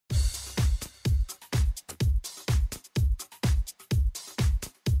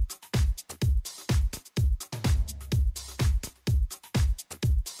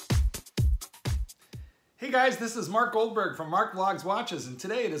guys, this is Mark Goldberg from Mark Vlogs Watches, and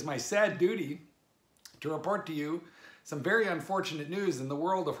today it is my sad duty to report to you some very unfortunate news in the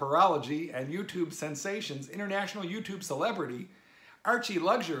world of horology and YouTube sensations. International YouTube celebrity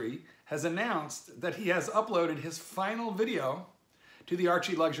Archieluxury has announced that he has uploaded his final video to the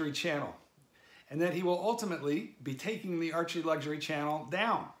Archieluxury channel, and that he will ultimately be taking the Archieluxury channel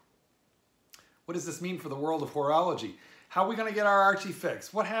down. What does this mean for the world of horology? How are we going to get our Archie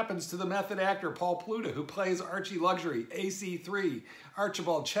fix? What happens to the method actor Paul Pluta, who plays Archieluxury, AC3,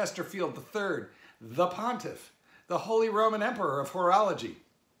 Archibald Chesterfield III, the Pontiff, the Holy Roman Emperor of horology?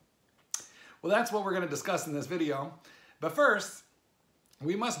 Well, that's what we're going to discuss in this video. But first,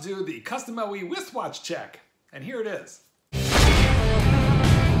 we must do the customary wristwatch check. And here it is.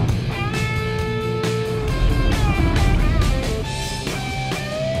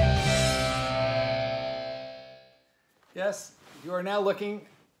 Yes, you are now looking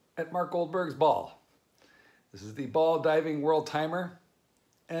at Mark Goldberg's ball. This is the ball diving world timer.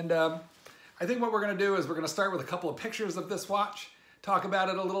 And I think what we're going to do is we're going to start with a couple of pictures of this watch, talk about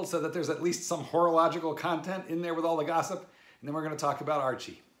it a little so that there's at least some horological content in there with all the gossip, and then we're going to talk about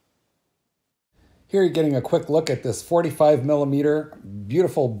Archie. Here you're getting a quick look at this 45mm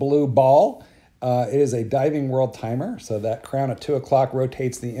beautiful blue ball. It is a diving world timer, so that crown at 2 o'clock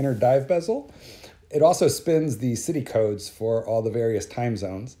rotates the inner dive bezel. It also spins the city codes for all the various time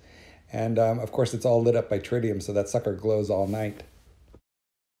zones. And of course, it's all lit up by tritium, so that sucker glows all night.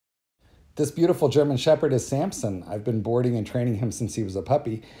 This beautiful German Shepherd is Samson. I've been boarding and training him since he was a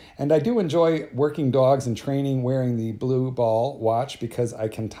puppy. And I do enjoy working dogs and training wearing the blue ball watch because I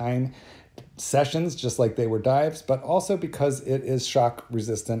can time sessions just like they were dives, but also because it is shock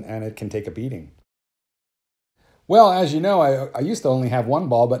resistant and it can take a beating. Well, as you know, I used to only have one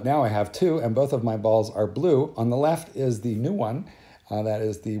ball, but now I have two, and both of my balls are blue. On the left is the new one, that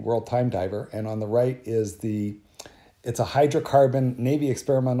is the World Time Diver, and on the right is it's a hydrocarbon Navy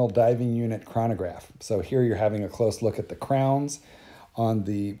Experimental Diving Unit chronograph. So here you're having a close look at the crowns on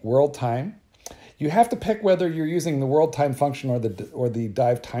the World Time. You have to pick whether you're using the World Time function or the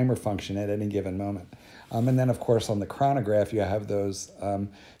dive timer function at any given moment. And then, of course, on the chronograph, you have those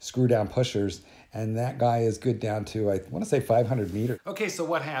screw-down pushers, and that guy is good down to, I want to say, 500 meters. Okay, so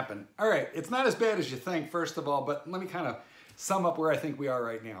what happened? All right, it's not as bad as you think, first of all, but let me kind of sum up where I think we are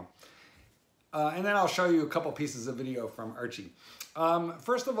right now. And then I'll show you a couple pieces of video from Archie.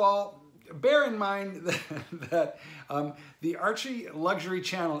 First of all, bear in mind that the Archieluxury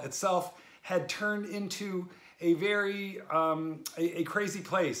channel itself had turned into a very a crazy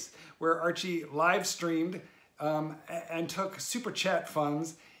place where Archie live streamed and took super chat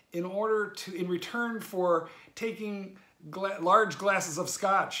funds in return for taking large glasses of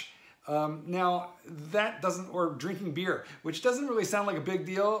scotch. Now that or drinking beer, which doesn't really sound like a big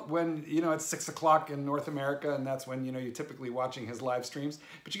deal when, you know, it's 6 o'clock in North America, and that's when, you know, you're typically watching his live streams.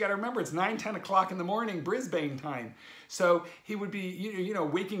 But you got to remember, it's 9, 10 o'clock in the morning, Brisbane time. So he would be, you know,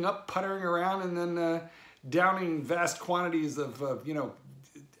 waking up, puttering around, and then downing vast quantities of, you know,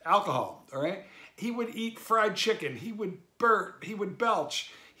 alcohol, all right? He would eat fried chicken. He would burp. He would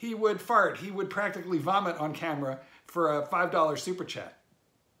belch. He would fart. He would practically vomit on camera for a $5 super chat.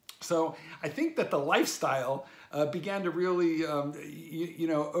 So I think that the lifestyle began to really, you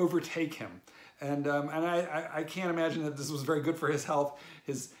know, overtake him. And I can't imagine that this was very good for his health,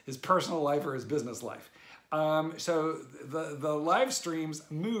 his personal life, or his business life. So the live streams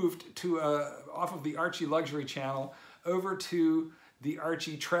moved to off of the Archieluxury channel over to the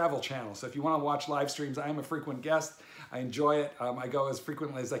Archie Travel channel. So if you want to watch live streams, I am a frequent guest. I enjoy it. I go as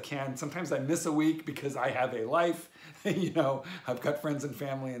frequently as I can. Sometimes I miss a week because I have a life. You know, I've got friends and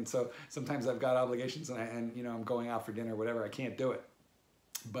family, and so sometimes I've got obligations, and you know, I'm going out for dinner, whatever. I can't do it.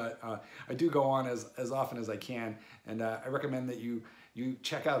 But I do go on as often as I can, and I recommend that you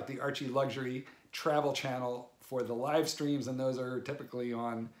check out the Archieluxury Travel channel for the live streams, and those are typically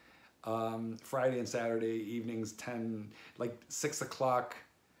on Friday and Saturday evenings, 6 o'clock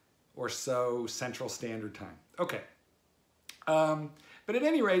or so Central Standard Time. Okay. But at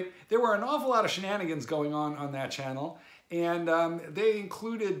any rate, there were an awful lot of shenanigans going on that channel, and they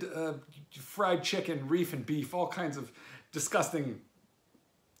included fried chicken, reef and beef, all kinds of disgusting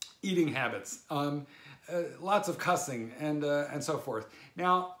eating habits, lots of cussing, and so forth.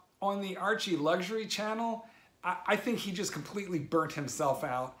 Now, on the Archieluxury channel, I think he just completely burnt himself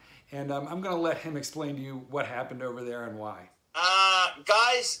out, and I'm going to let him explain to you what happened over there and why.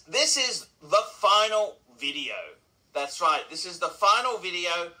 Guys, this is the final video. That's right, this is the final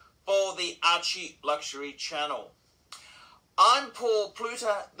video for the Archieluxury channel. I'm Paul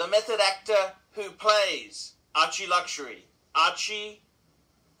Pluta, the method actor who plays Archieluxury. Archie,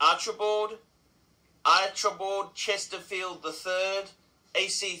 Archibald, Archibald Chesterfield III,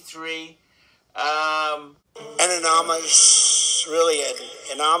 AC3, an enormous, really an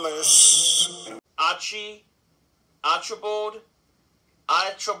enormous. Archibald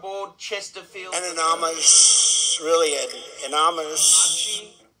Chesterfield, an enormous, really an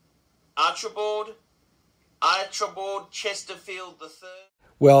enormous. Archibald Chesterfield III.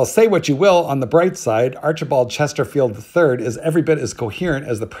 Well, say what you will, on the bright side, Archibald Chesterfield III is every bit as coherent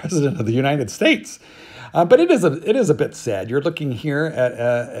as the President of the United States. But it is a bit sad. You're looking here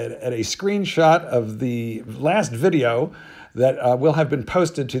at a screenshot of the last video that will have been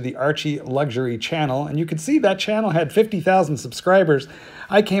posted to the Archieluxury channel. And you can see that channel had 50,000 subscribers.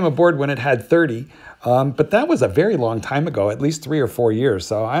 I came aboard when it had 30. But that was a very long time ago, at least 3 or 4 years.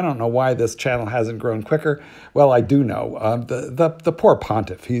 So I don't know why this channel hasn't grown quicker. Well, I do know. The poor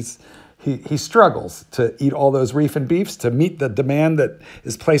pontiff, he struggles to eat all those reef and beefs to meet the demand that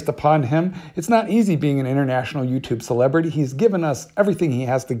is placed upon him. It's not easy being an international YouTube celebrity. He's given us everything he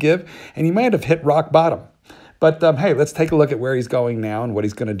has to give, and he might have hit rock bottom. But hey, let's take a look at where he's going now and what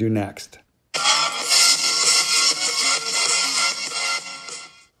he's going to do next.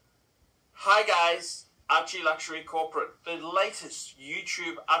 Hi guys, Archieluxury Corporate, the latest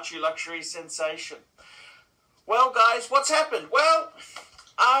YouTube Archieluxury sensation. Well guys, what's happened? Well,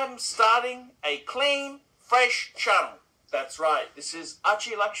 I'm starting a clean, fresh channel. That's right, this is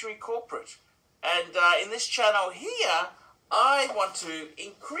Archieluxury Corporate. And in this channel here, I want to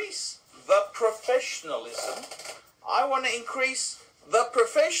increase the professionalism. I want to increase the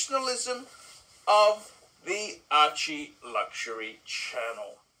professionalism of the Archieluxury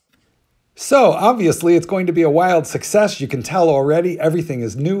channel. So, obviously, it's going to be a wild success. You can tell already everything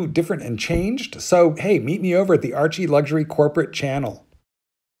is new, different, and changed. So, hey, meet me over at the Archieluxury Corporate channel.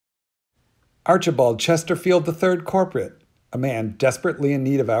 Archibald Chesterfield III Corporate, a man desperately in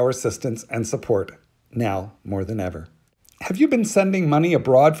need of our assistance and support, now more than ever. Have you been sending money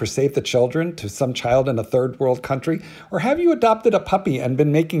abroad for Save the Children to some child in a third world country? Or have you adopted a puppy and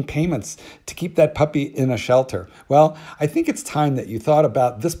been making payments to keep that puppy in a shelter? Well, I think it's time that you thought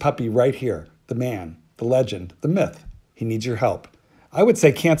about this puppy right here, the man, the legend, the myth. He needs your help. I would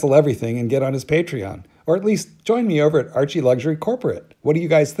say cancel everything and get on his Patreon. Or at least join me over at Archieluxury Corporate. What do you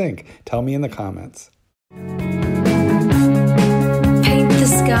guys think? Tell me in the comments. Paint the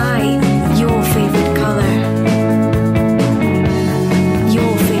sky.